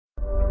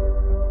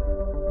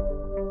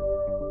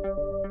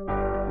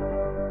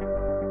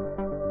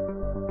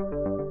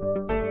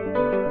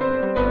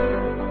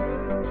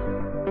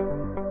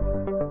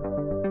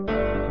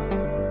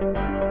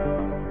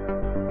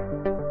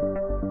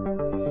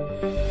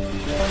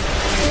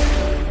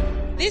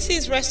This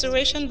is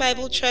Restoration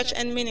Bible Church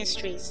and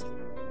Ministries.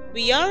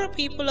 We are a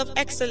people of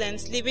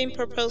excellence living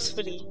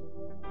purposefully.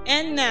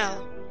 And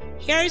now,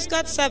 here is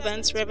God's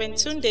servant, Reverend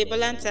Tunde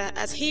Bolanta,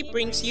 as he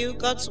brings you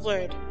God's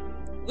Word.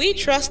 We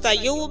trust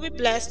that you will be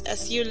blessed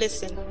as you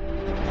listen.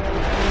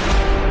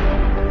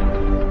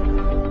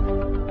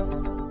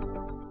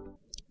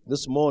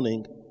 This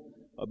morning,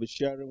 I'll be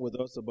sharing with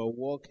us about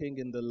walking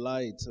in the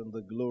light and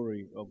the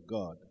glory of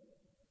God.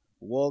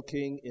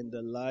 Walking in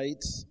the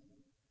light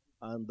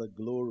and the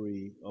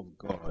glory of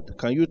God.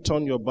 Can you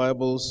turn your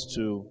Bibles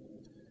to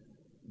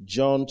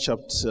John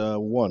chapter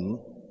 1,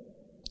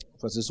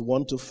 verses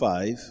 1 to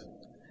 5,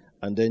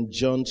 and then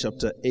John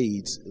chapter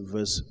 8,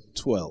 verse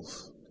 12.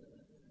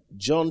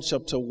 John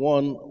chapter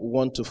 1,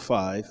 1 to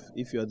 5.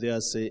 If you're there,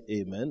 say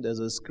amen. There's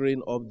a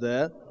screen up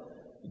there.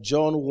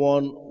 John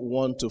 1,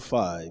 1 to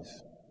 5.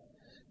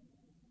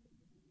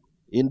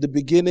 In the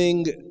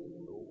beginning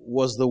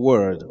was the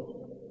Word,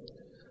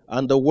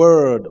 and the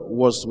Word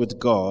was with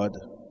God,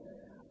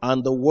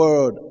 and the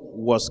Word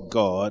was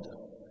God.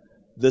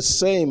 The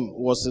same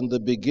was in the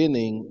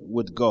beginning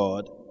with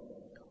God.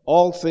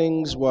 All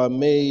things were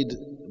made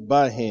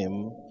by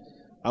Him,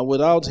 and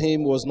without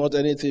Him was not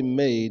anything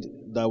made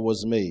that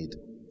was made.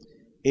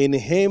 In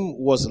Him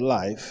was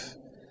life,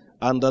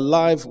 and the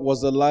life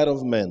was the light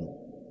of men.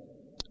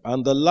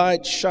 And the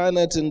light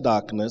shineth in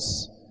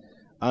darkness,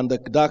 and the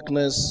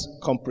darkness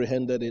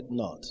comprehended it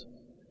not.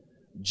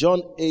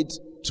 John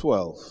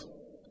 8:12.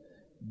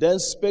 Then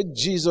spake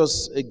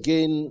Jesus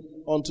again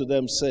unto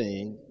them,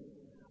 saying,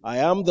 I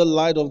am the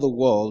light of the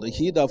world.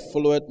 He that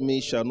followeth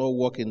me shall not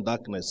walk in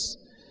darkness,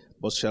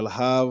 but shall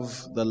have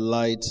the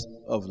light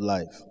of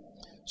life.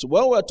 So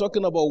when we're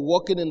talking about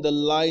walking in the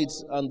light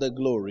and the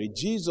glory,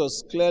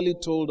 Jesus clearly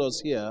told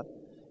us here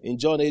in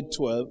John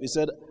 8:12, He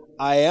said,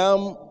 I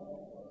am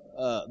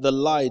the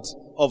light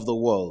of the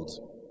world.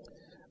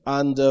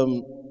 And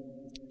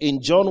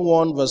in John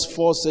 1 verse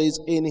 4 says,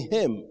 in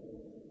Him,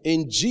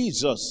 in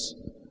Jesus,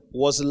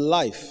 was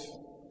life,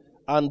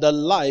 and the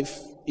life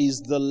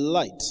is the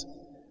light.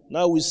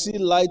 Now we see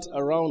light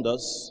around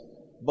us,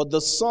 but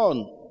the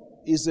sun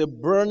is a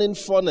burning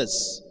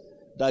furnace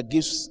that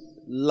gives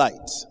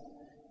light.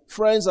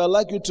 Friends, I'd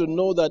like you to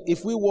know that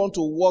if we want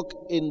to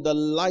walk in the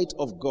light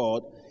of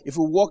God, if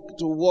we want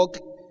to walk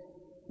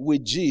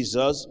with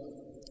Jesus,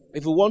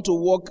 if we want to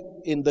walk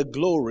in the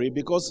glory,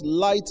 because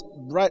light,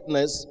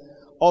 brightness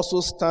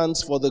also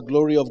stands for the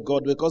glory of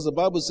God, because the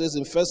Bible says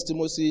in 1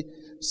 Timothy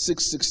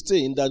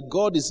 6:16 that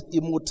God is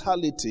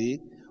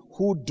immortality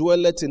who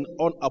dwelleth in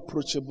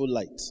unapproachable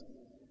light.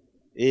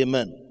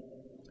 Amen.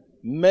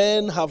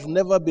 Men have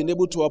never been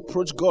able to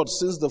approach God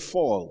since the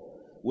fall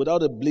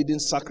without a bleeding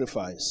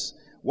sacrifice.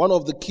 One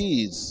of the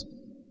keys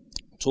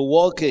to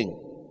walking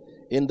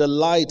in the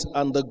light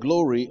and the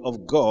glory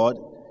of God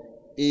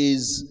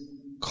is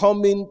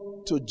coming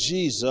to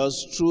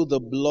Jesus through the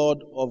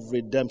blood of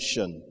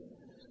redemption.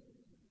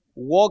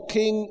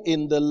 Walking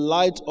in the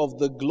light of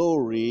the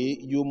glory,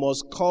 you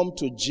must come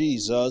to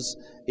Jesus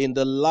in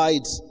the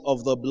light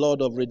of the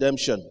blood of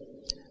redemption.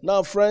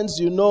 Now,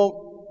 friends, you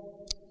know,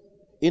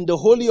 in the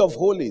Holy of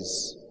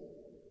Holies,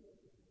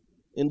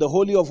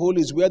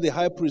 where the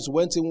high priest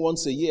went in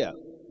once a year,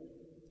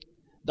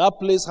 that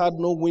place had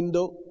no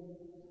window.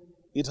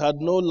 It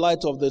had no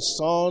light of the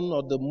sun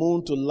or the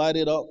moon to light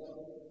it up.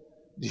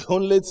 The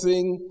only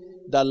thing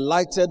that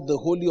lighted the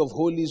Holy of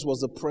Holies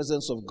was the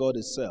presence of God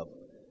itself.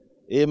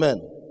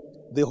 Amen.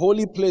 The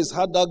holy place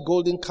had that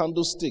golden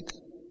candlestick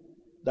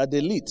that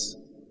they lit.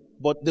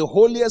 But the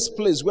holiest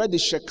place, where the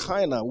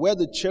Shekinah, where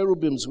the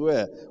cherubims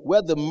were,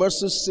 where the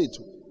mercy seat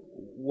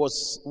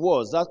was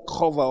that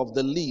cover of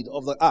the lid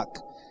of the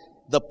ark,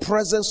 the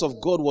presence of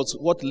God was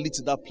what lit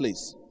that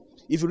place.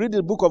 If you read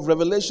the book of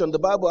Revelation, the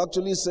Bible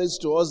actually says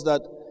to us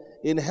that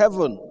in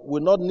heaven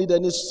we not need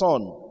any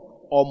sun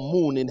or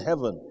moon in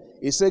heaven.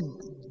 It said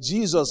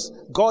Jesus,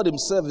 God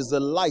Himself, is the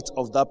light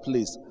of that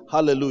place.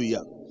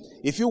 Hallelujah.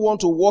 If you want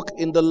to walk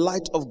in the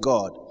light of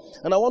God,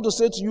 and I want to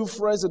say to you,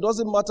 friends, it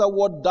doesn't matter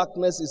what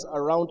darkness is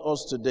around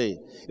us today.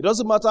 It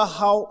doesn't matter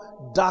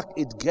how dark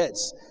it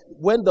gets.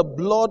 When the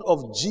blood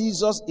of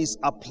Jesus is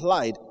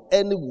applied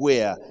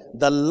anywhere,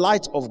 the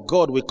light of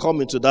God will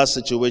come into that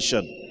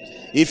situation.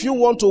 If you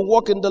want to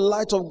walk in the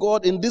light of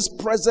God in this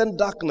present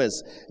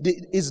darkness,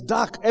 it's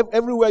dark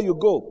everywhere you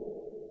go.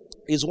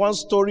 Is one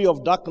story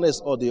of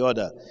darkness or the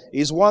other.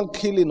 Is one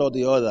killing or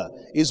the other.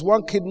 Is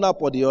one kidnap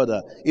or the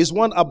other. Is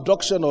one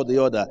abduction or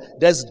the other.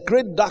 There's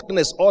great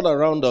darkness all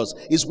around us.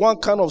 Is one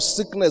kind of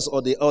sickness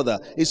or the other.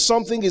 Is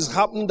something is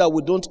happening that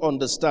we don't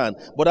understand.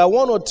 But I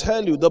want to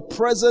tell you, the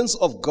presence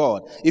of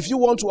God, if you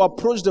want to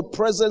approach the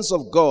presence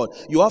of God,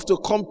 you have to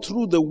come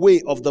through the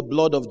way of the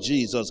blood of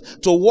Jesus.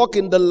 To walk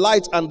in the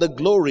light and the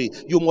glory,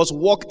 you must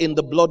walk in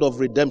the blood of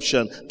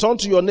redemption. Turn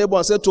to your neighbor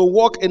and say, to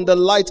walk in the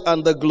light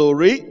and the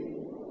glory,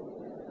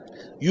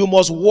 you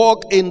must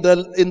walk in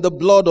the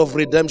blood of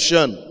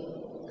redemption.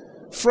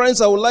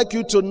 Friends, I would like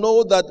you to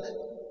know that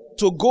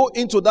to go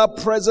into that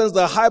presence,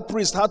 the high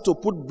priest had to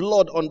put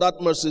blood on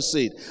that mercy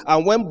seat.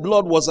 And when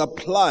blood was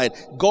applied,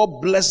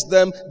 God blessed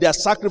them. Their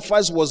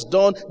sacrifice was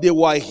done. They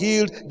were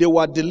healed. They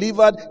were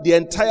delivered. The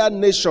entire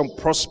nation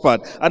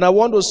prospered. And I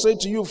want to say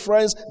to you,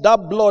 friends,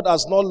 that blood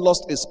has not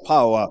lost its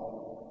power.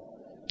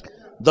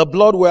 The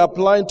blood we're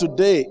applying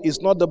today is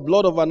not the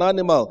blood of an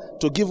animal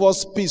to give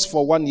us peace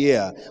for 1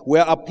 year.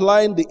 We're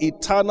applying the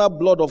eternal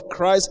blood of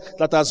Christ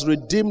that has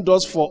redeemed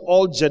us for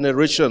all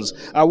generations.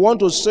 I want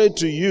to say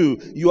to you,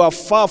 you are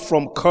far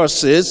from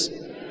curses.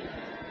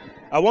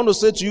 I want to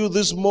say to you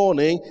this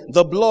morning,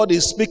 the blood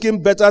is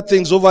speaking better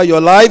things over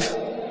your life.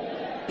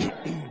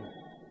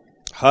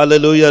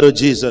 Hallelujah to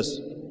Jesus.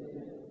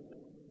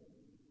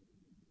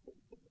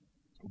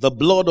 The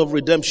blood of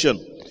redemption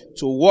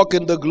to walk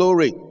in the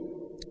glory.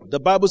 The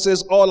Bible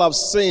says all have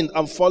sinned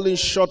and fallen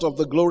short of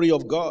the glory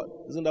of God.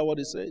 Isn't that what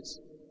it says?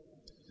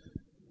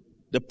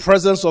 The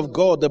presence of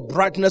God, the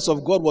brightness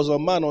of God was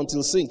on man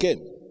until sin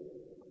came.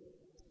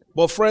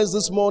 But friends,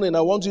 this morning I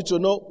want you to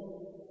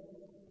know,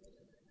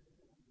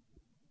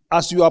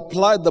 as you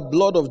apply the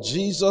blood of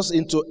Jesus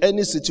into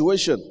any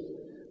situation,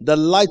 the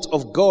light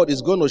of God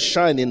is going to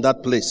shine in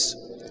that place.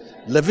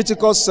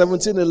 Leviticus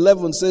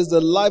 17:11 says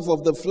the life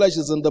of the flesh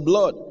is in the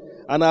blood,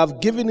 and I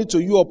have given it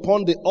to you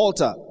upon the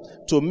altar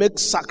to make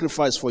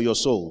sacrifice for your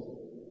soul.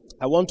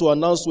 I want to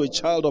announce to a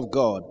child of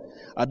God,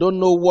 I don't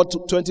know what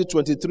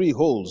 2023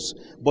 holds,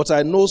 but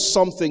I know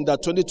something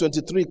that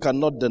 2023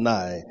 cannot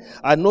deny.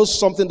 I know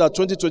something that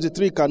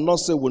 2023 cannot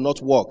say will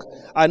not work.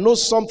 I know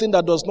something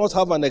that does not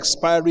have an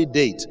expiry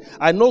date.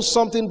 I know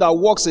something that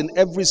works in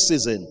every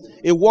season.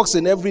 It works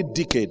in every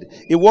decade.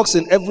 It works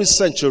in every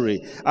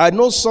century. I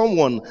know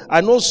someone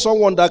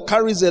that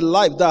carries a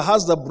life that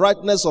has the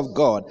brightness of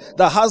God,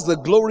 that has the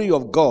glory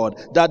of God,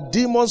 that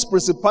demons,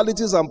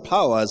 principalities, and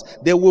powers,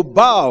 they will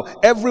bow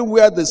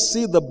everywhere they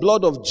see the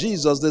blood of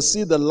Jesus, they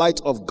see the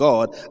light of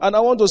God. And I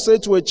want to say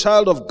to a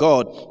child of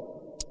God,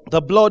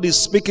 the blood is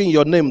speaking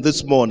your name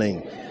this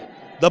morning.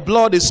 The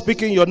blood is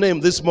speaking your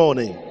name this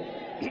morning.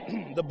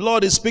 The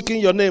blood is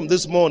speaking your name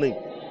this morning.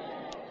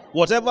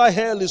 Whatever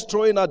hell is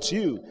throwing at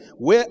you,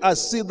 where I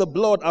see the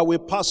blood, I will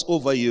pass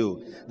over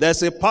you.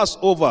 There's a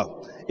Passover.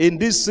 In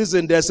this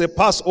season, there's a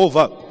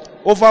Passover.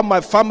 Over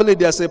my family,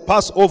 there's a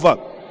Passover.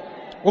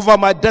 Over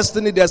my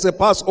destiny, there's a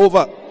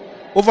Passover.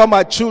 Over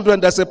my children,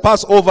 there's a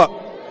Passover.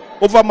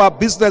 Over my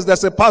business,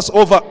 there's a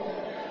Passover.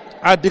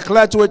 I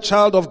declare to a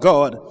child of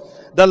God,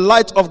 the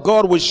light of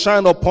God will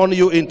shine upon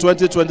you in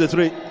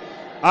 2023.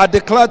 I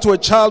declare to a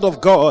child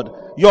of God,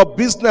 your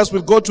business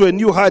will go to a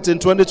new height in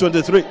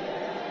 2023.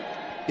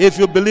 If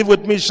you believe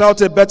with me, shout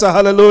a better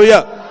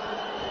hallelujah.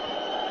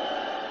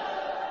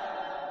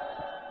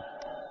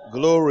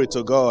 Glory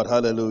to God,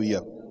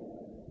 hallelujah.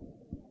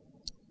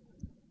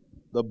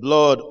 The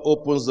blood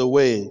opens the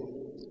way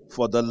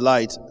for the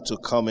light to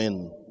come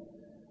in.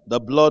 The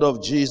blood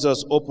of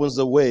Jesus opens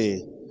the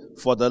way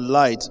for the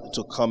light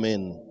to come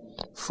in.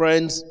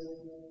 Friends,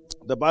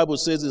 the Bible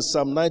says in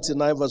Psalm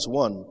 99 verse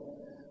 1,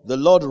 the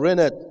Lord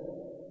reigneth,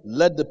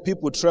 let the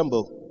people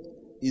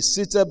tremble. He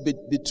sitteth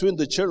between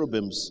the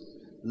cherubims.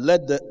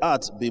 Let the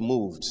earth be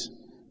moved.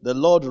 The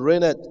Lord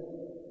reigneth,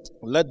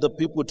 let the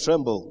people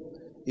tremble.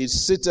 He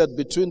sitteth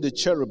between the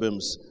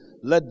cherubims.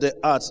 Let the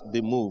earth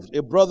be moved.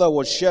 A brother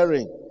was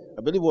sharing,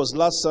 I believe it was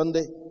last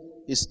Sunday,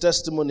 his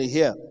testimony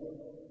here.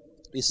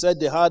 He said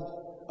they had,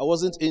 I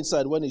wasn't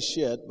inside when he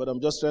shared, but I'm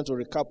just trying to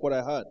recap what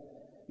I heard.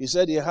 He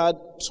said he had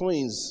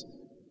twins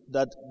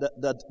that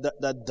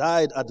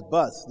died at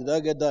birth. Did I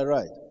get that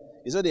right?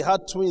 He said he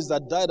had twins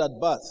that died at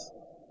birth.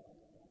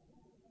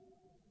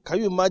 Can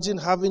you imagine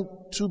having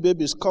two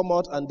babies come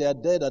out and they are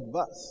dead at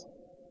birth?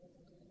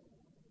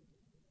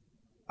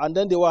 And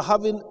then they were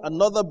having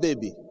another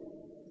baby.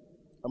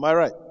 Am I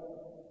right?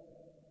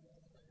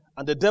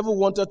 And the devil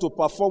wanted to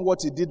perform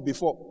what he did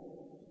before.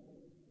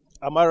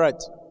 Am I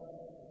right?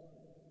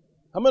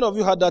 How many of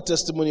you had that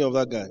testimony of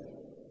that guy?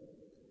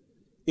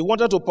 He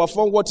wanted to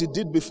perform what he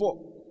did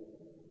before.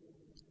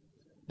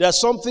 There are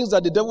some things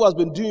that the devil has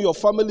been doing in your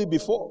family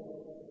before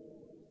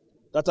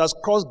that has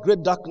caused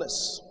great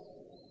darkness.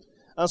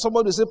 And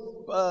somebody will say,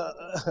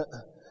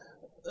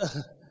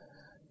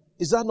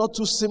 is that not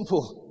too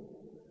simple?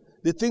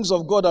 The things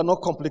of God are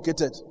not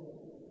complicated.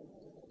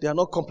 They are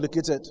not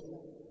complicated.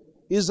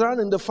 He's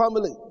running the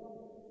family.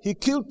 He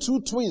killed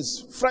two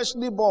twins,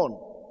 freshly born.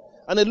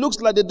 And it looks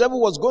like the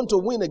devil was going to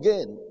win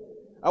again.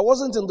 I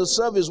wasn't in the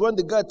service when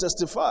the guy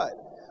testified.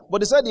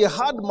 But he said he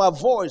heard my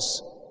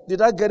voice.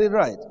 Did I get it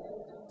right?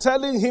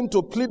 Telling him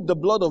to plead the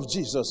blood of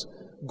Jesus.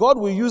 God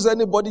will use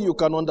anybody you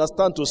can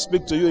understand to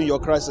speak to you in your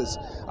crisis.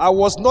 I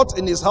was not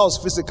in his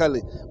house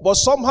physically, but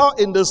somehow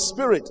in the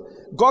spirit,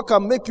 God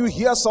can make you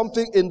hear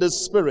something in the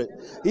spirit.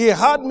 He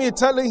had me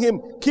telling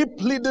him, keep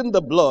pleading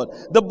the blood.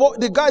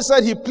 The guy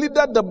said he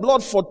pleaded the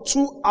blood for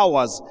 2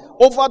 hours.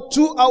 Over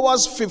 2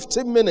 hours,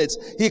 15 minutes.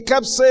 He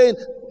kept saying,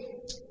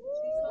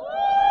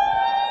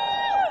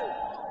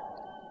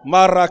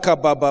 Maraka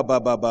baba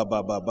baba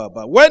baba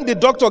baba. When the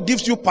doctor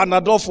gives you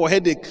Panadol for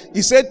headache,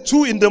 he said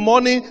 2 in the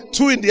morning,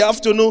 2 in the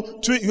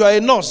afternoon, 2, you are a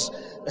nurse.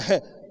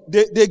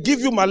 They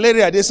give you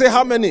malaria. They say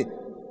how many?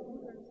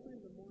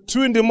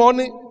 2 in the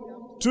morning,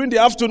 2 in the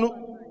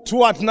afternoon,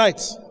 2 at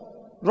night.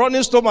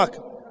 Running stomach.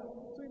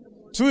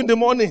 2 in the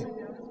morning.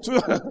 2.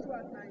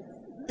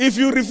 If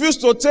you refuse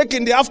to take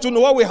in the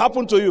afternoon, what will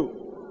happen to you?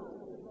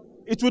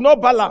 It will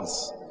not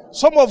balance.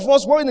 Some of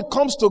us, when it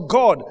comes to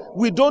God,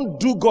 we don't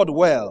do God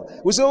well.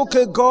 We say,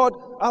 okay, God,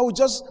 I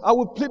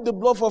will plead the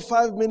blood for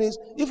 5 minutes.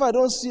 If I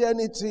don't see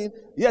anything,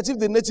 yet if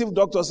the native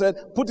doctor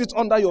said, put it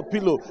under your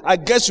pillow, I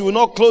guess you will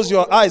not close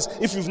your eyes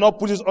if you've not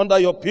put it under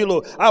your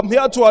pillow. I'm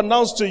here to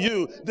announce to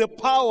you the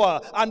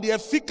power and the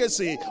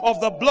efficacy of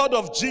the blood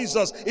of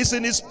Jesus is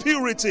in his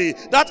purity.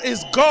 That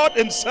is God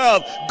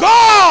himself.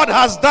 God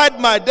has died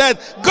my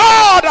death.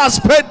 God has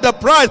paid the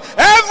price.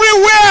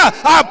 Everywhere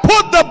I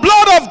put the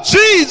blood of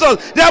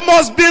Jesus, there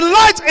must be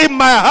light in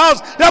my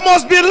house. There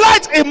must be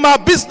light in my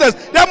business.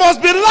 There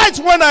must be light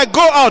when I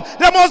go out.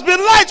 There must be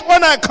light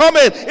when I come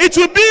in. It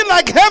will be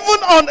like heaven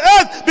on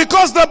earth,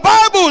 because the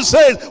Bible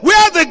says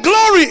where the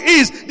glory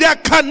is, there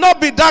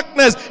cannot be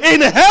darkness.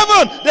 In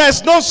heaven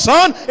there's no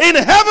sun. In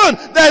heaven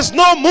there's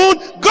no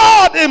moon.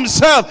 God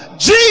himself,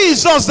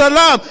 Jesus the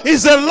Lamb,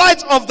 is the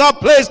light of that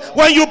place.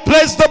 When you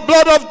place the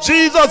blood of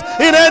Jesus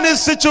in any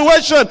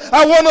situation,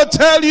 I want to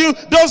tell you,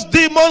 those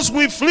demons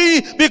will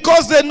flee,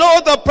 because they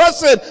know the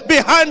person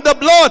behind the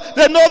blood.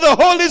 They know the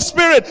Holy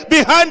Spirit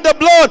behind the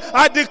blood.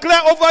 I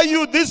declare over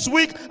you this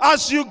week,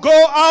 as you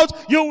go out,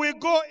 you will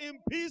go in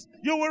peace.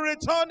 You will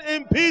return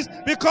in peace,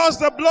 because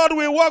the blood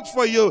will work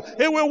for you.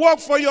 It will work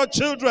for your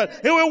children.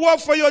 It will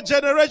work for your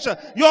generation.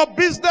 Your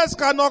business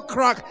cannot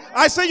crack.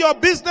 I say your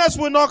business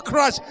will not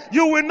crash.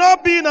 You will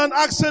not be in an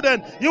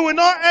accident. You will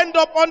not end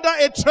up under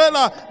a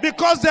trailer,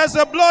 because there's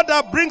a blood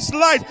that brings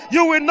light.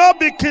 You will not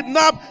be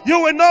kidnapped. You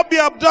will not be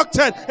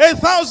abducted.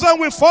 1,000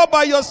 will fall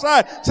by your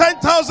side.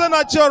 10,000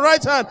 at your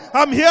right hand.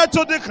 I'm here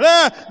to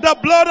declare the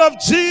blood of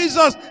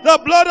Jesus.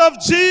 The blood of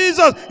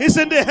Jesus is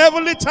in the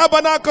heavenly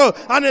tabernacle,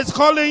 and it's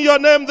calling your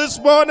name this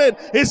morning.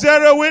 Is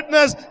there a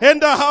witness in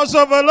the house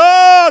of the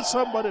Lord?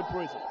 Somebody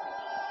praise him.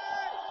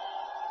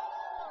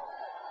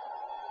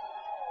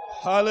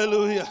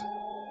 Hallelujah.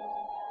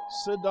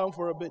 Sit down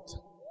for a bit.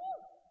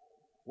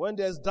 When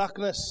there's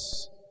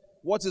darkness,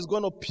 what is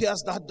going to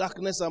pierce that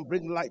darkness and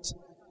bring light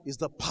is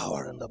the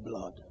power and the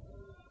blood.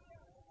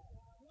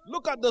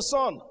 Look at the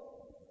sun.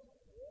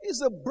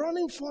 It's a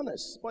burning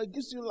furnace, but it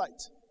gives you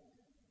light.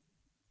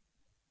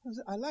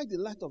 I like the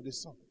light of the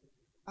sun.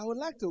 I would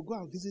like to go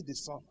and visit the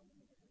sun.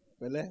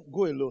 Well,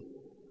 go alone.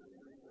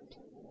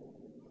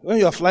 When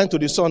you are flying to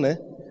the sun,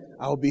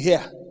 I will be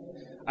here.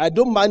 I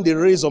don't mind the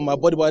rays on my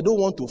body, but I don't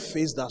want to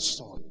face that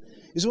sun.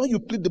 It's when you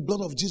plead the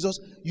blood of Jesus,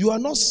 you are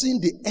not seeing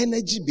the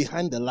energy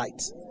behind the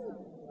light.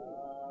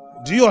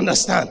 Do you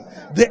understand?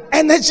 The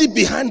energy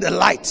behind the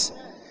light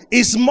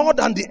is more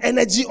than the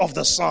energy of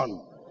the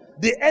sun.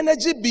 The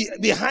energy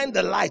behind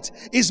the light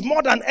is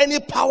more than any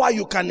power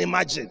you can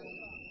imagine.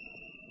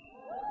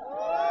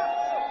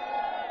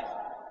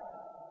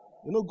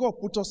 You know, God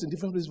put us in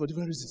different places for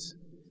different reasons.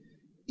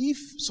 If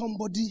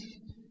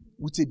somebody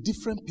with a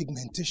different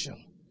pigmentation,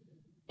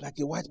 like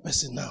a white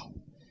person now,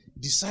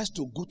 decides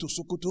to go to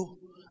Sokoto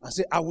and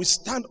say, I will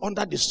stand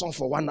under the sun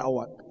for 1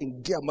 hour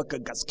in Giamaka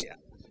Gaskia.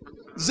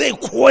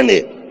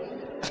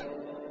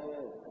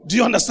 Do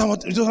you understand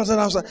what? You don't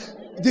understand?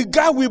 The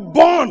guy will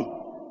burn.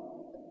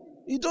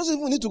 He doesn't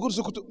even need to go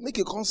to Sokoto. Make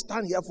a con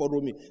stand here for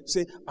Romy.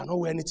 Say, I don't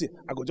wear anything.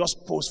 I go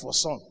just pose for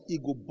sun. He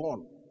go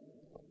burn.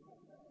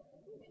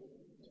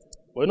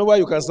 But you know why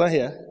you can stand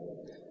here?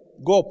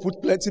 God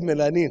put plenty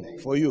melanin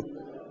for you.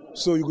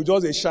 So you could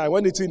just shine.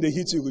 When it's in the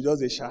heat, you could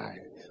just shine.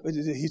 When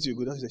it's in the heat, you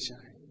could just shine.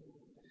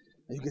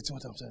 Are you getting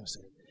what I'm trying to say?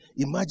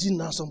 Imagine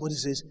now somebody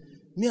says,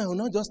 me, I will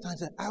not just stand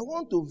there. I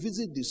want to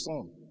visit the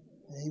sun.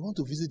 And you want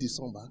to visit the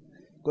sun,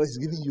 because it's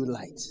giving you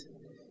light.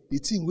 The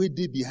thing where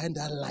they behind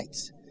that light.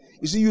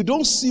 You see, you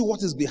don't see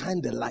what is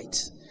behind the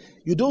light.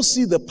 You don't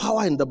see the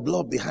power in the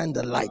blood behind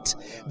the light.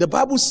 The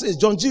Bible says,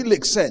 John G.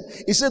 Lake said,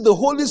 he said the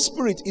Holy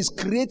Spirit is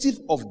creative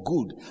of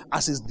good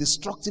as is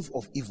destructive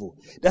of evil.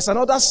 There's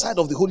another side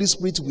of the Holy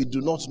Spirit we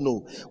do not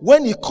know.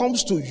 When it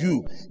comes to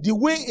you, the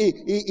way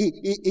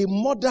a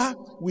mother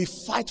will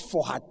fight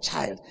for her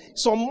child.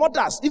 Some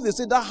mothers, if they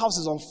say that house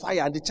is on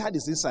fire and the child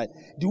is inside,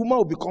 the woman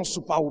will become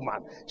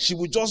superwoman. She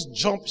will just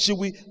jump.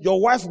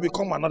 Your wife will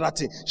become another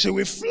thing. She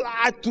will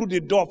fly through the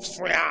door.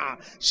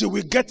 She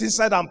will get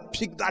inside and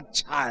pick that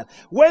child.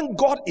 When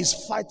God is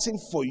fighting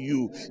for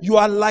you, you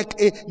are like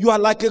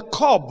a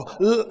cub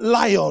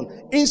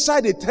lion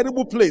inside a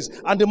terrible place,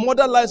 and the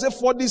mother lion says,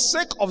 for the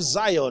sake of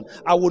Zion,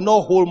 I will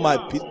not hold my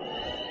peace.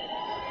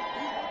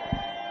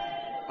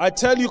 I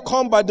tell you,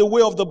 come by the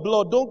way of the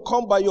blood. Don't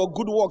come by your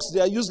good works.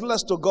 They are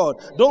useless to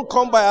God. Don't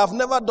come by, I've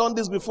never done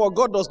this before.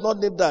 God does not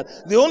need that.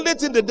 The only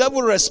thing the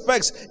devil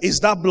respects is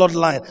that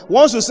bloodline.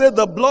 Once you say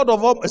the blood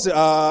of all, I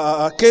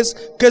say,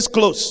 case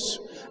closed.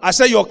 I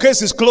say your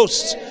case is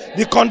closed.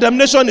 The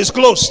condemnation is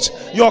closed.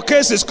 Your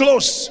case is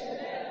closed.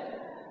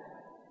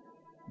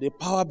 The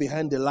power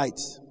behind the light,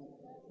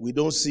 we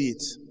don't see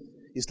it.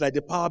 It's like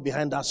the power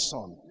behind that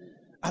sun.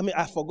 I mean,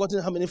 I've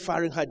forgotten how many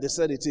Fahrenheit they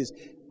said it is.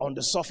 on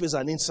the surface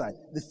and inside.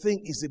 The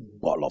thing is a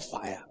ball of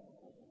fire.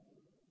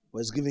 But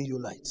it's giving you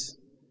light.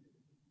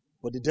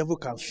 But the devil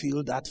can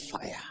feel that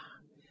fire.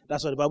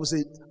 That's why the Bible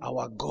says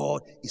our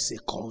God is a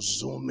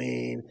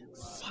consuming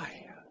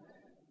fire.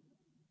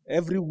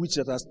 Every witch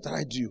that has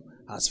tried you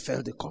has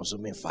felt the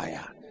consuming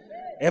fire.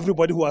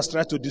 Everybody who has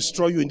tried to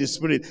destroy you in the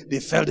spirit, they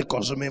felt the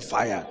consuming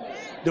fire.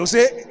 They will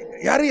say,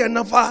 Yari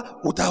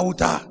Yanafa Uta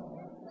Uta.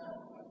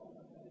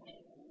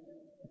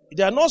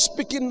 They are not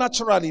speaking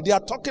naturally. They are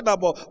talking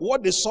about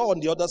what they saw on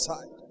the other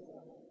side.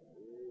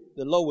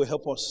 The Lord will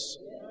help us.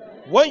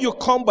 When you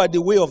come by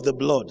the way of the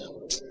blood.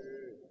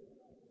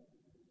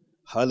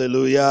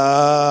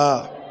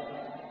 Hallelujah.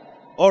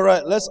 All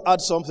right, let's add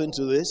something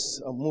to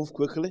this and move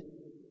quickly.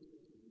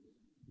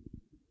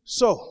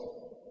 So,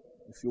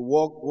 if you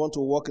want to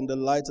walk in the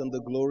light and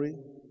the glory,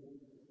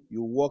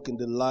 you walk in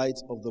the light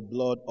of the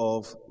blood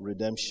of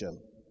redemption.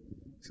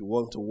 If you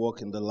want to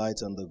walk in the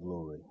light and the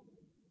glory.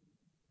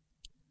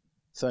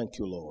 Thank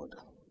you, Lord.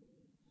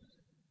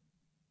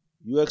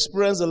 You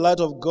experience the light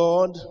of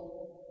God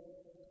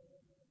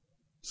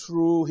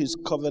through His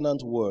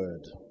covenant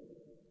word.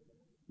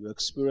 You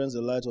experience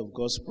the light of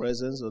God's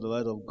presence or the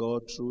light of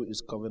God through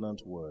His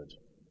covenant word.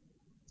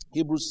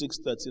 Hebrews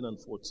 6:13 and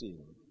 14.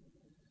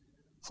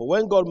 For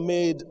when God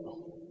made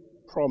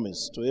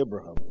promise to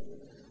Abraham,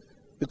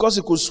 because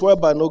He could swear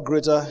by no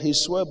greater, He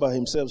swore by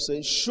Himself,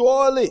 saying,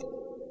 surely,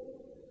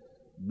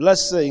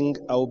 blessing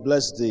I will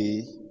bless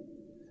thee,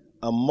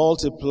 and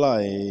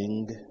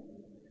multiplying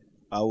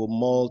I will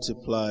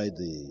multiply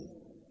thee.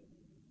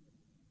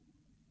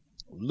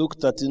 Luke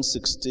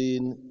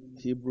 13:16,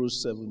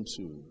 Hebrews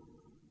 7:2.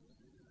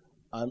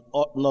 And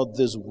ought not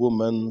this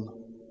woman,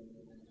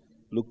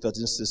 Luke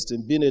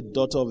 13:16, being a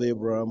daughter of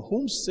Abraham,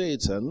 whom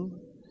Satan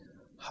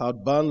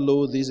had bound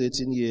low these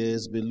 18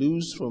 years, be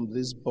loosed from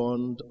this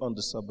bond on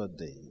the Sabbath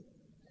day?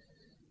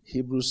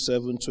 Hebrews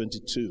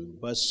 7:22.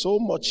 By so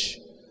much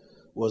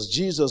was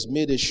Jesus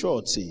made a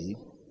surety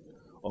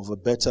of a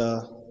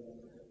better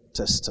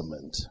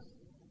testament.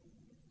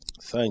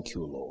 Thank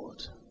you,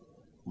 Lord.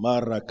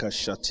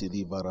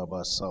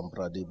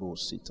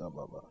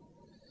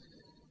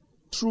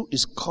 Through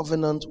His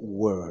covenant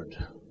word,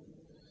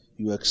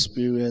 you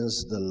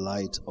experience the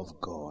light of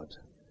God.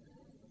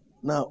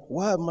 Now,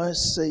 why am I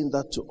saying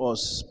that to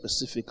us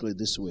specifically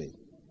this way?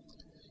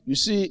 You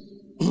see,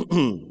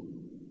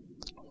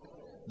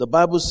 the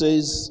Bible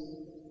says,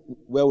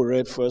 where we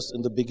read first,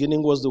 in the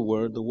beginning was the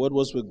Word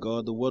was with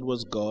God, the Word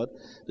was God,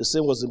 the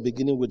same was in the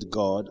beginning with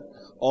God.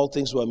 All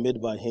things were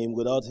made by Him.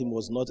 Without Him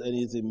was not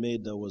anything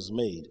made that was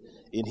made.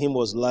 In Him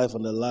was life,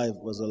 and the life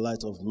was the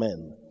light of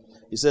men.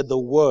 He said the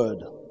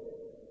Word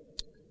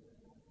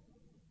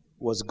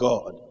was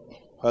God.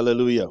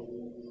 Hallelujah.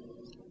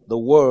 The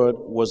Word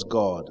was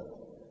God.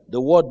 The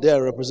Word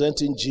there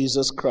representing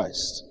Jesus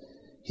Christ.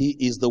 He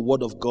is the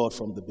Word of God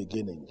from the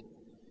beginning.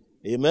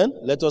 Amen?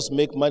 Let us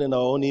make man in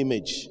our own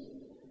image.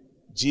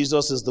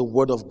 Jesus is the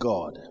Word of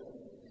God.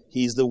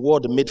 He is the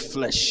Word made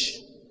flesh.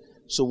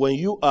 So when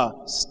you are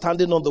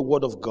standing on the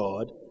Word of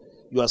God,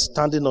 you are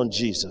standing on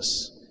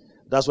Jesus.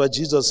 That's why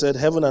Jesus said,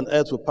 heaven and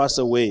earth will pass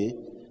away,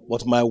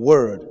 but my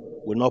word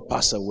will not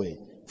pass away.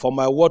 For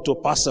my word to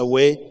pass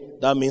away,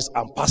 that means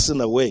I'm passing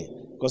away,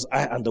 because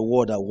I and the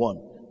word are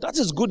one. That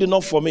is good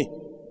enough for me.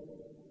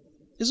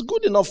 It's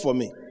good enough for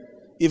me.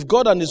 If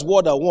God and His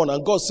word are one,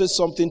 and God says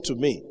something to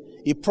me,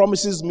 He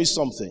promises me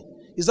something,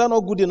 is that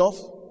not good enough?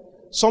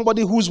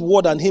 Somebody whose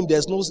word and Him,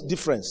 there's no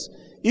difference.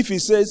 If He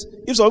says,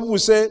 if some people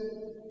say,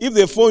 if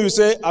they phone you,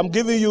 say, I'm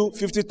giving you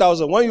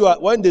 50,000. When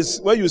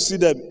you see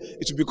them,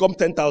 it will become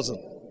 10,000.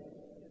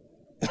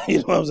 You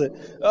know what I'm saying?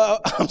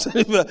 I'm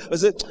telling you, I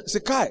say,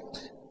 Kai,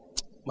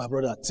 my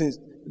brother, things,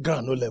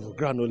 ground no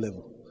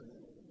level.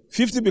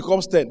 50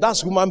 becomes 10.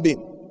 That's human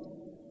being.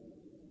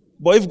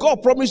 But if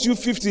God promised you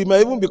 50, it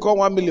may even become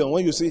 1 million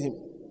when you see Him.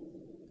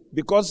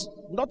 Because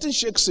nothing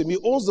shakes Him. He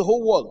owns the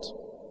whole world.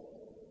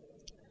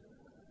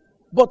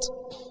 But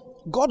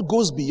God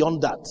goes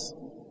beyond that.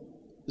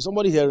 Is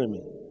somebody hearing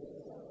me?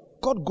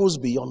 God goes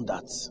beyond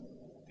that.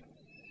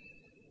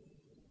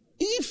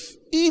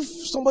 If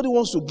somebody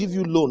wants to give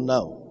you loan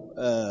now,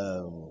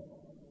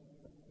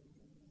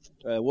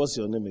 what's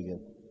your name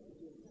again?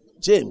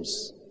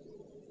 James.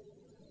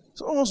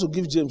 Someone wants to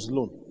give James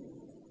loan.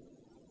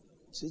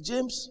 Say,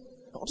 James,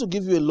 I want to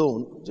give you a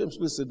loan. James,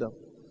 please sit down.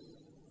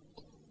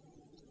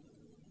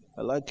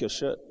 I like your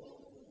shirt.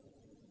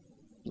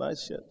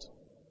 Nice shirt.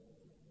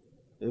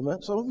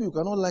 Amen. Some of you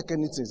cannot like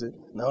anything. Say,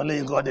 now only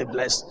in God they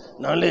bless.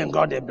 Now only in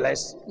God they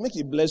bless. Make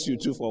He bless you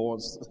too for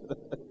once.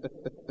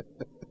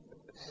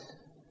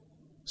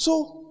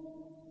 So,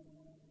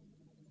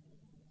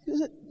 he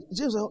said,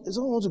 James, I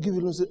don't want to give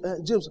you loan. Say,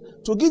 James,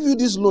 to give you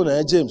this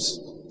loan, James,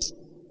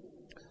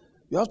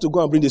 you have to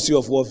go and bring the seal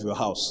of war of your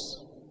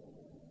house.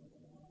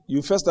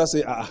 You first start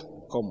say,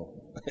 come on.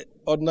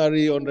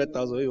 Ordinary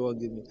 100,000 you won't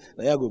give me.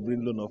 Now you go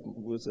bring loan of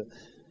people.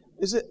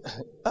 He said,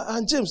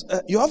 and James,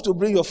 you have to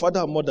bring your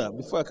father and mother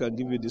before I can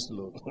give you this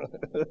loan.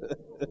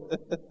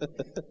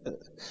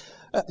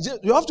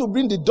 You have to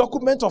bring the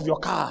document of your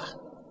car.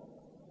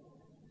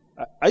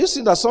 Are you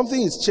seeing that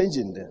something is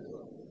changing there?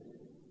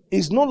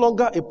 It's no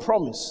longer a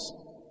promise.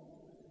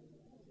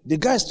 The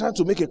guy is trying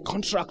to make a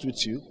contract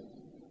with you.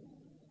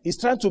 He's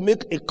trying to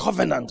make a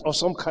covenant of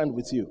some kind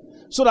with you.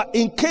 So that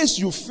in case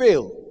you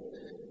fail,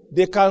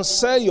 they can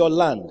sell your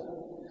land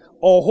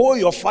or hold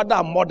your father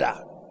and mother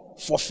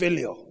for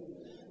failure.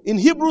 In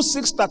Hebrews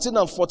 6, 13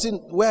 and 14,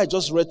 where I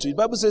just read to you, the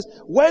Bible says,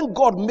 when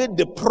God made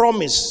the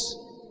promise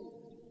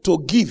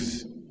to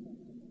give,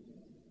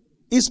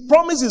 his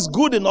promise is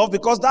good enough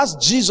because that's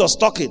Jesus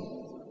talking.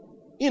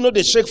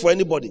 They shake for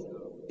anybody.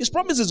 His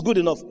promise is good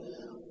enough.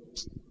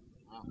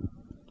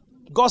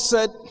 God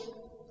said,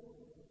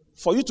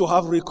 for you to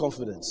have real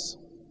confidence,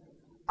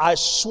 I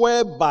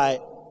swear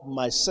by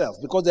myself,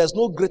 because there's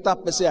no greater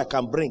person I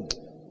can bring.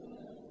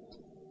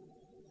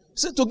 He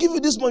said, to give you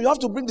this money, you have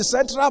to bring the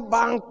central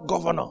bank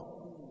governor.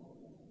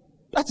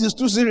 That is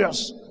too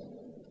serious.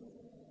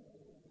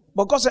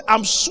 But God said,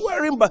 I'm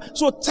swearing by.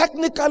 So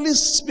technically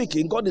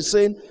speaking, God is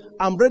saying,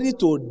 I'm ready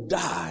to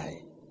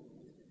die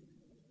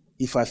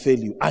if I fail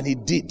you. And he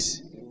did,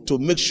 to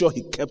make sure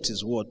he kept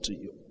his word to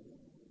you.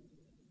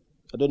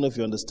 I don't know if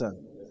you understand.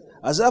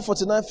 Isaiah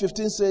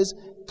 49:15 says,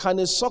 can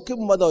a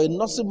sucking mother or a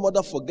nursing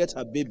mother forget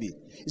her baby?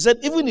 He said,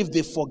 even if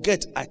they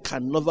forget, I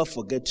can never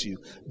forget you.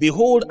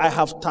 Behold, I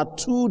have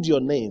tattooed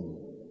your name.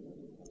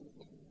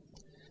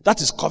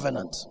 That is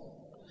covenant.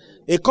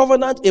 A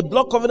covenant, a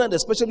blood covenant,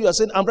 especially you are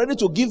saying, I'm ready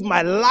to give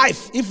my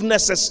life, if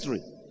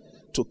necessary,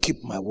 to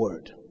keep my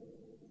word.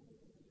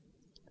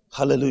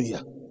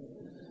 Hallelujah.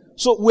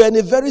 So we're in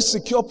a very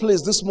secure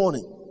place this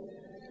morning.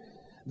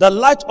 The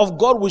light of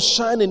God will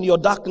shine in your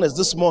darkness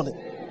this morning.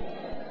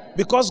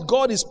 Because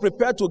God is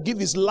prepared to give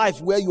his life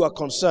where you are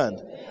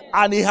concerned.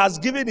 And he has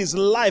given his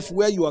life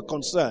where you are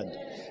concerned.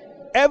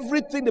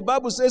 Everything, the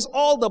Bible says,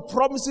 all the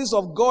promises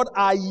of God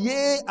are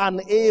yea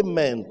and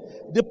amen.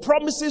 The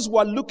promises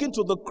were looking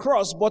to the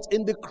cross, but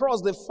in the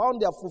cross they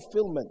found their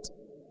fulfillment.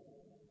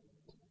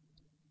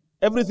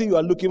 Everything you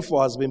are looking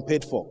for has been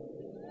paid for.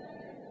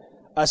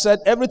 I said,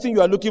 everything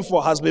you are looking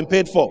for has been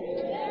paid for.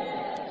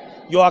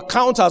 Your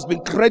account has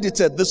been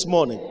credited this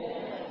morning.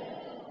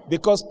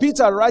 Because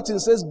Peter writing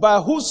says, by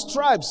whose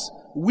stripes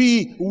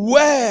we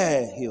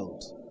were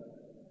healed.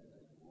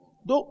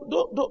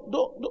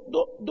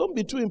 Don't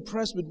be too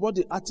impressed with what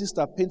the artists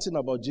are painting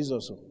about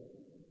Jesus.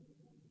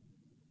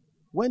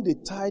 When they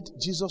tied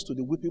Jesus to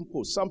the whipping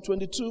post, Psalm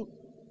 22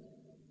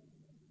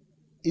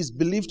 is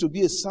believed to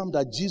be a psalm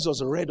that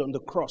Jesus read on the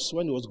cross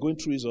when he was going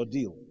through his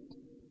ordeal.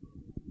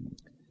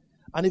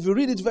 And if you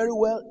read it very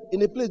well,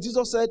 in a place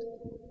Jesus said,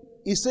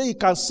 he said he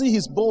can see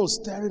his bones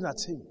staring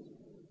at him.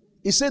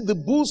 He said the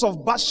bulls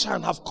of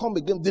Bashan have come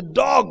again. The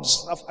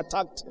dogs have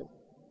attacked him.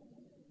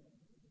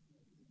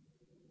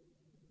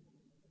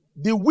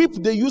 The whip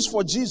they used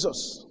for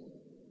Jesus,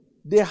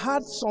 they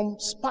had some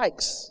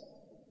spikes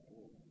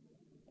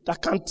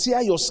that can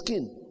tear your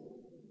skin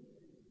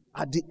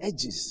at the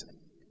edges.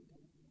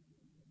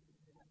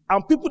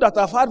 And people that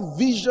have had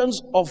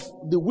visions of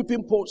the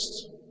whipping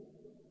post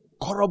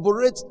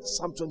corroborate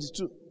Psalm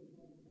 22.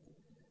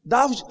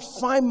 That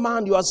fine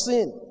man you are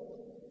seeing,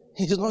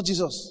 he is not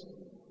Jesus.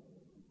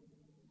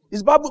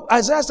 His Bible,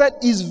 Isaiah said,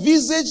 his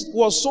visage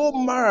was so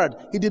marred,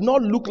 he did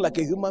not look like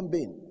a human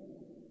being.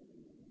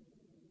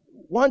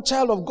 One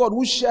child of God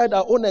who shared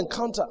our own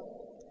encounter,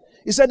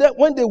 he said that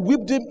when they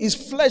whipped him, his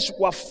flesh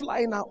was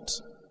flying out.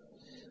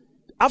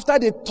 After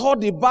they tore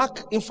the back,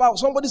 in fact,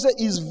 somebody said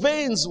his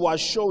veins were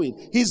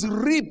showing. His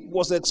rib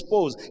was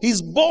exposed.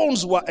 His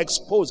bones were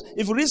exposed.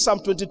 If you read Psalm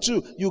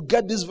 22, you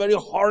get this very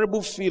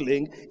horrible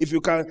feeling if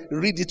you can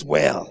read it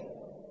well.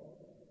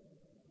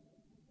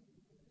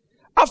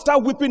 After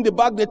whipping the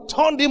back, they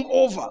turned him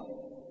over.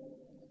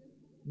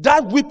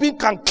 That whipping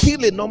can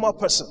kill a normal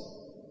person.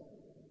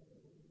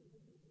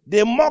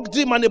 They mocked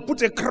him and they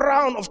put a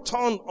crown of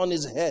thorn on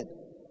his head.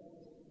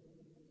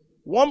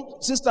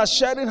 One sister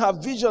sharing her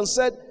vision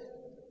said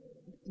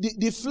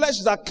the flesh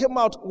that came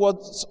out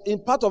was in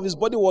part of his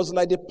body was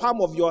like the palm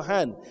of your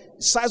hand,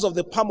 the size of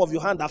the palm of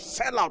your hand that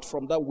fell out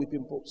from that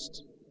whipping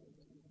post.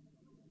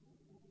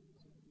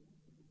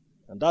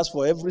 And that's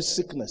for every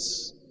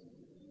sickness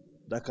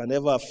that can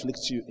ever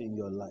afflict you in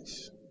your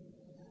life.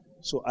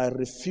 So I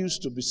refuse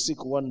to be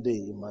sick one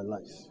day in my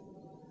life.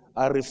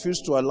 I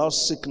refuse to allow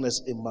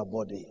sickness in my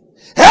body.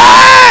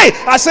 Hey!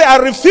 I say I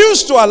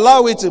refuse to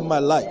allow it in my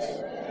life.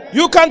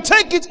 You can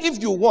take it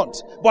if you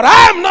want, but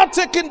I am not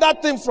taking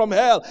that thing from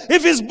hell.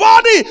 If his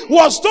body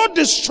was so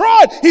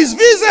destroyed, his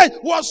visage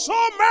was so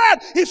mad,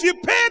 if he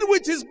paid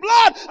with his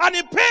blood and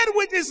he paid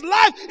with his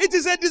life, it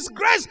is a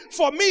disgrace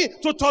for me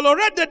to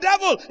tolerate the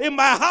devil in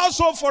my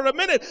household for a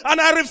minute, and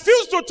I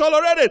refuse to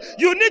tolerate it.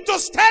 You need to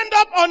stand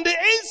up on the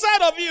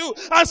inside of you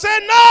and say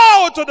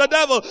no to the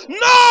devil.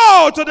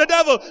 No to the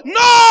devil.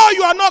 No,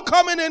 you are not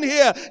coming in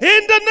here.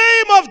 In the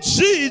name of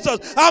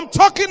Jesus, I'm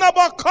talking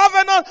about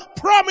covenant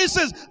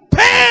promises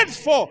paid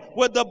for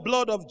with the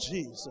blood of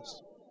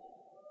Jesus.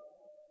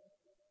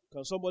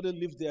 Can somebody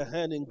lift their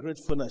hand in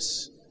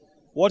gratefulness?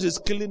 What is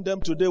killing them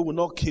today will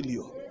not kill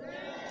you.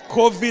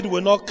 COVID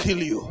will not kill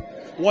you.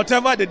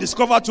 Whatever they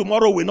discover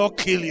tomorrow will not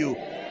kill you.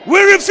 We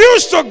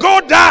refuse to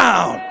go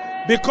down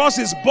because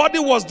his body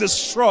was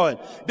destroyed.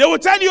 They will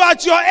tell you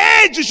at your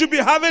age you should be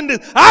having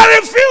this. I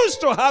refuse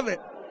to have it.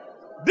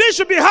 This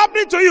should be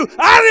happening to you.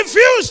 I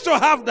refuse to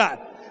have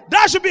that.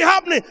 That should be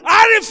happening.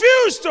 I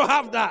refuse to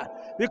have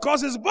that.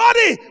 Because his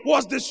body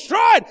was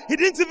destroyed. He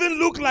didn't even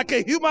look like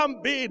a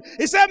human being.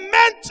 He said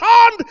men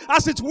turned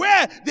as it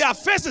were their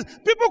faces.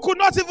 People could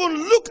not even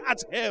look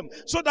at him.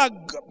 So that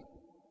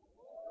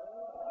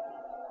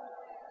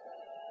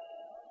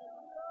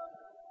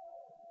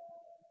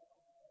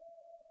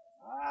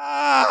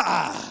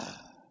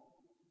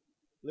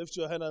lift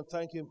your hand and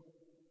thank him.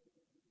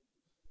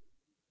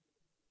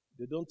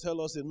 They don't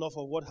tell us enough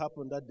of what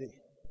happened that day.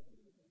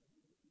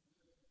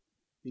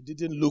 He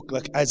didn't look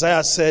like,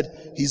 Isaiah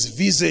said, his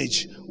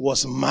visage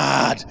was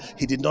mad.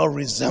 He did not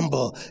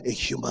resemble a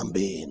human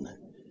being.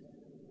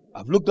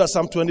 I've looked at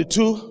Psalm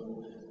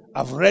 22.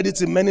 I've read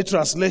it in many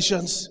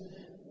translations.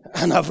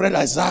 And I've read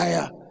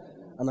Isaiah.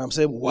 And I'm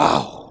saying,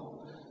 wow.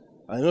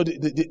 I know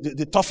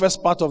the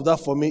toughest part of that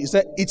for me is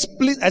that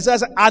Isaiah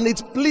said, and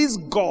it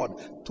pleased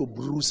God to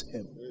bruise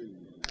him.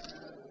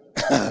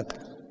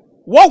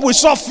 What we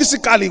saw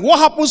physically, what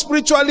happened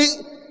spiritually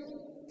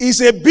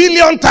is a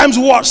billion times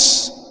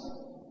worse.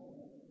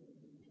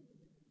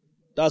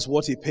 That's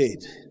what he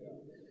paid.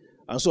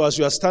 And so as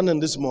you are standing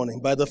this morning,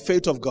 by the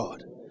faith of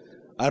God,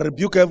 I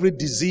rebuke every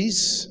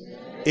disease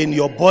in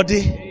your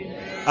body.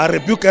 I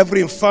rebuke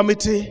every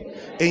infirmity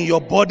in your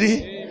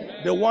body.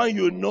 The one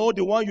you know,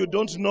 the one you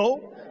don't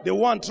know, the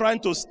one trying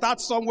to start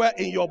somewhere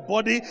in your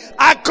body.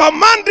 I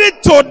command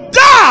it to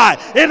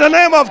die in the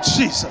name of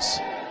Jesus.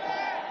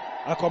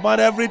 I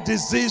command every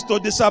disease to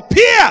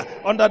disappear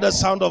under the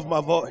sound of my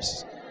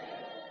voice.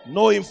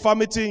 No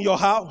infirmity in your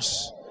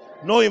house.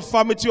 No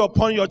infirmity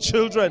upon your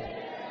children.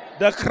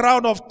 The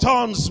crown of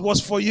thorns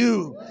was for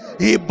you.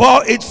 He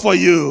bore it for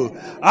you.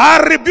 I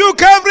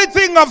rebuke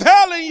everything of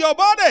hell in your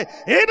body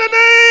in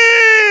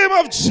the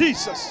name of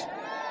Jesus.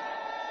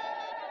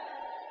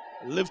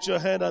 Lift your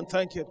hand and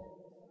thank him.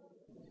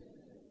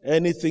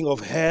 Anything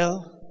of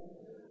hell,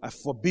 I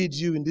forbid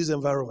you in this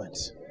environment.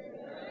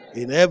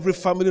 In every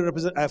family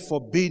represented, I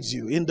forbid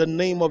you in the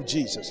name of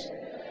Jesus.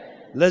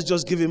 Let's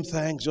just give him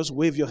thanks. Just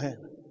wave your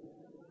hand.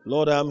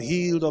 Lord, I'm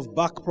healed of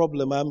back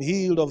problem. I'm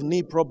healed of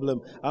knee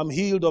problem. I'm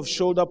healed of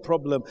shoulder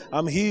problem.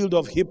 I'm healed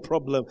of hip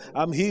problem.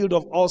 I'm healed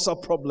of ulcer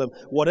problem.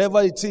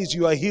 Whatever it is,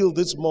 you are healed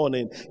this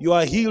morning. You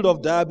are healed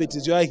of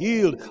diabetes. You are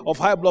healed of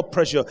high blood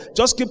pressure.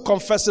 Just keep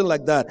confessing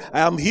like that. I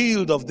am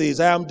healed of this.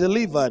 I am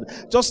delivered.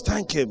 Just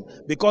thank him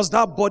because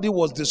that body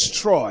was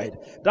destroyed.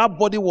 That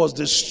body was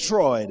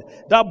destroyed.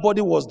 That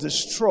body was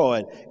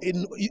destroyed.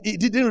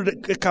 It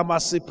didn't.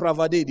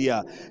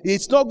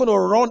 It's not going to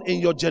run in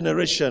your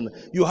generation.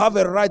 You have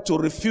a right to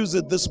refuse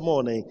it this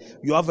morning.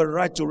 You have a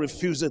right to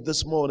refuse it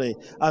this morning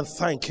and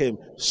thank him.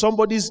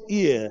 Somebody's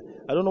ear,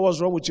 I don't know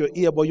what's wrong with your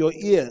ear, but your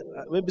ear,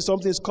 maybe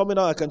something is coming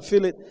out. I can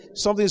feel it.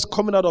 Something is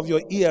coming out of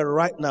your ear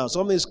right now.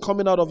 Something is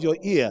coming out of your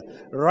ear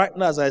right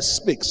now as I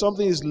speak.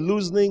 Something is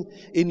loosening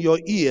in your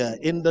ear.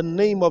 In the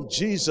name of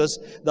Jesus,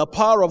 the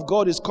power of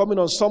God is coming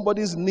on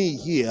somebody's knee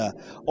here,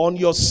 on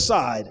your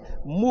side.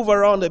 Move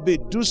around a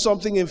bit. Do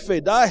something in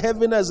faith. That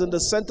heaviness in the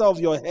center of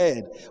your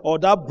head or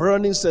that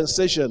burning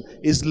sensation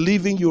is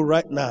leaving you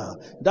right now.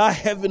 That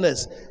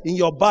heaviness in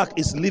your back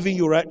is leaving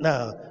you right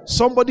now.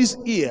 Somebody's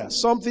ear,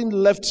 something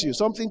left you.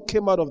 Something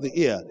came out of the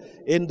ear.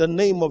 In the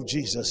name of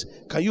Jesus.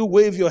 Can you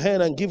wave your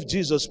hand and give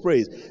Jesus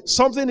praise?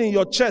 Something in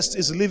your chest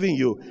is leaving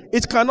you.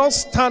 It cannot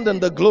stand in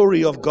the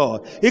glory of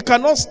God. It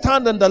cannot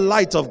stand in the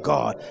light of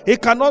God.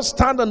 It cannot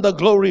stand in the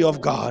glory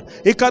of God.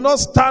 It cannot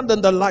stand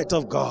in the light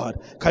of God.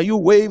 Can you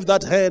wave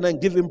that hand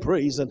and give him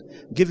praise and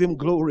give him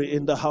glory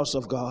in the house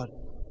of God?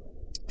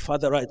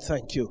 Father, I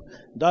thank you.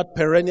 That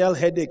perennial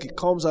headache, it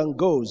comes and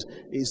goes.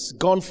 It's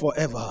gone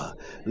forever.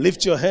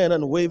 Lift your hand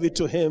and wave it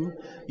to him.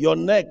 Your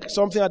neck,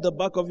 something at the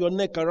back of your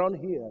neck around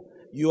here.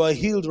 You are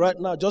healed right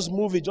now. Just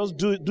move it. Just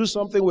do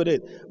something with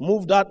it.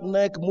 Move that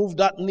neck, move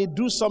that knee.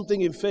 Do something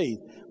in faith.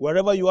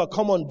 Wherever you are,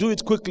 come on, do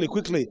it quickly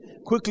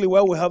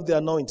where we have the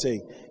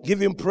anointing.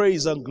 Give him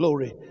praise and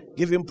glory.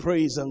 Give him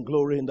praise and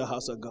glory in the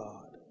house of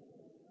God.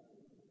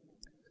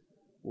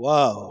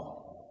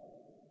 Wow.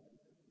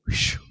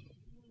 Whew.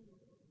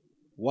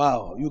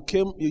 Wow, you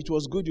came, it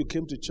was good you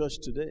came to church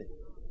today.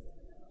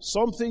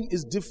 Something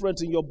is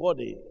different in your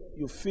body.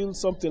 You feel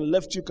something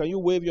left you. Can you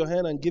wave your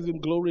hand and give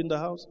him glory in the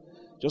house?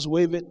 Just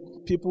wave it.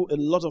 A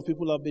lot of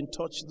people have been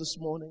touched this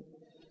morning.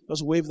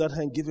 Just wave that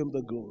hand, give him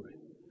the glory.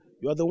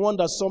 You are the one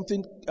that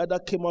something either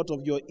came out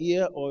of your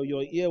ear or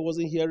your ear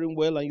wasn't hearing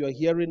well and you are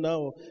hearing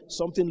now.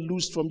 Something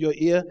loosed from your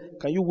ear.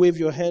 Can you wave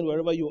your hand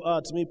wherever you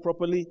are to me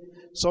properly?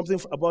 Something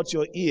about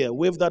your ear.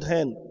 Wave that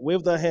hand.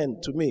 Wave that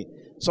hand to me.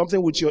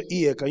 Something with your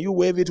ear. Can you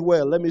wave it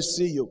well? Let me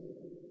see you.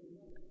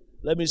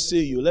 Let me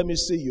see you. Let me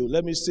see you.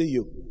 Let me see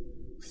you.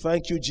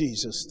 Thank you,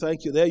 Jesus.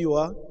 Thank you. There you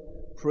are.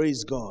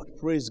 Praise God.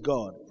 Praise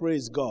God.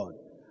 Praise God.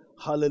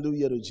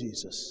 Hallelujah to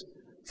Jesus.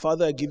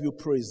 Father, I give you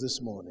praise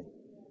this morning.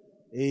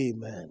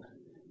 Amen.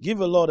 Give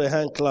the Lord a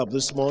hand clap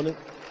this morning.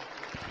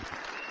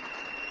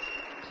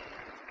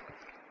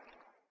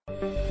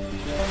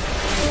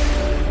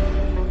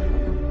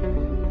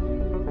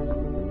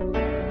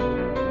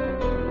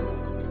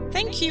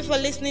 Thank you for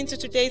listening to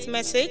today's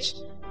message.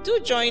 Do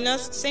join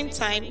us same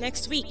time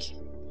next week.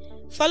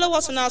 Follow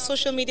us on our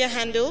social media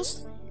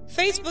handles,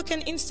 Facebook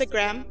and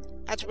Instagram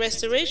at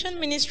Restoration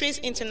Ministries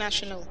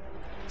International,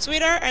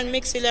 Twitter and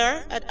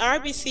Mixlr at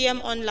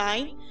RBCM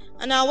Online,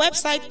 and our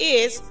website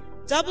is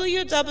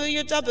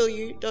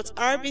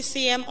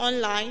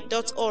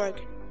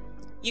www.rbcmonline.org.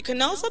 You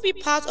can also be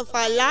part of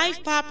our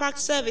live Power Pack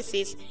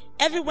services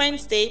every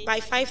Wednesday by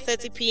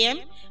 5:30 p.m.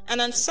 and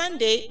on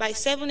Sunday by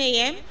 7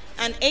 a.m.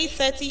 and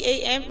 8:30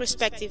 a.m.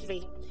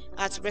 respectively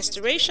at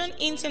Restoration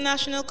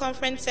International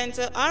Conference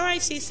Center,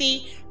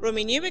 RICC,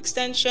 Romeo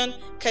Extension,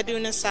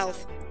 Kaduna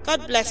South.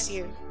 God bless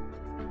you.